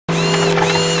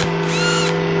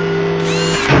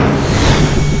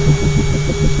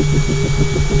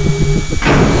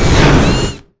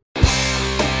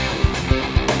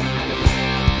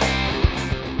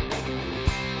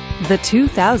The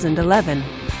 2011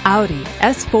 Audi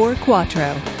S4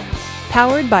 Quattro.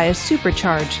 Powered by a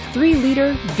supercharged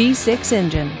 3-liter V6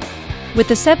 engine.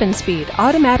 With a 7-speed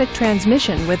automatic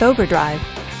transmission with overdrive,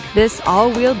 this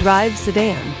all-wheel drive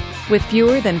sedan, with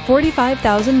fewer than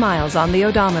 45,000 miles on the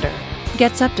odometer,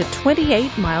 gets up to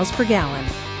 28 miles per gallon.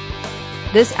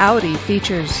 This Audi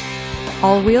features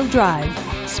all-wheel drive,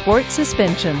 sport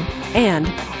suspension, and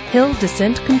hill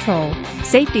descent control.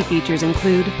 Safety features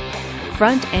include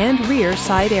front and rear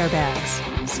side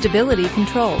airbags, stability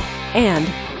control, and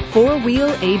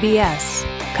 4-wheel ABS.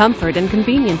 Comfort and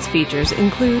convenience features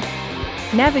include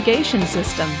navigation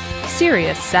system,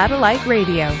 Sirius satellite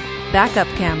radio, backup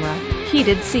camera,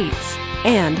 heated seats,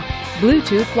 and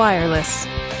Bluetooth wireless.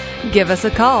 Give us a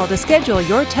call to schedule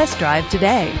your test drive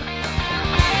today.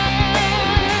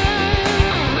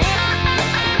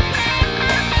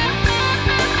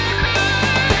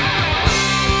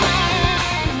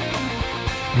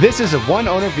 This is a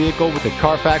one-owner vehicle with a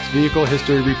Carfax Vehicle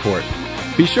History Report.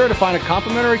 Be sure to find a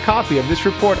complimentary copy of this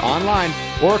report online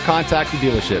or contact the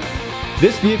dealership.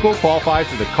 This vehicle qualifies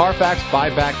for the Carfax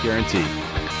buyback guarantee.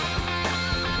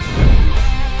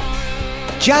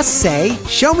 Just say,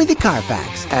 "Show me the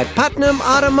Carfax" at Putnam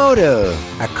Automotive,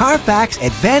 a Carfax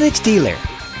Advantage dealer.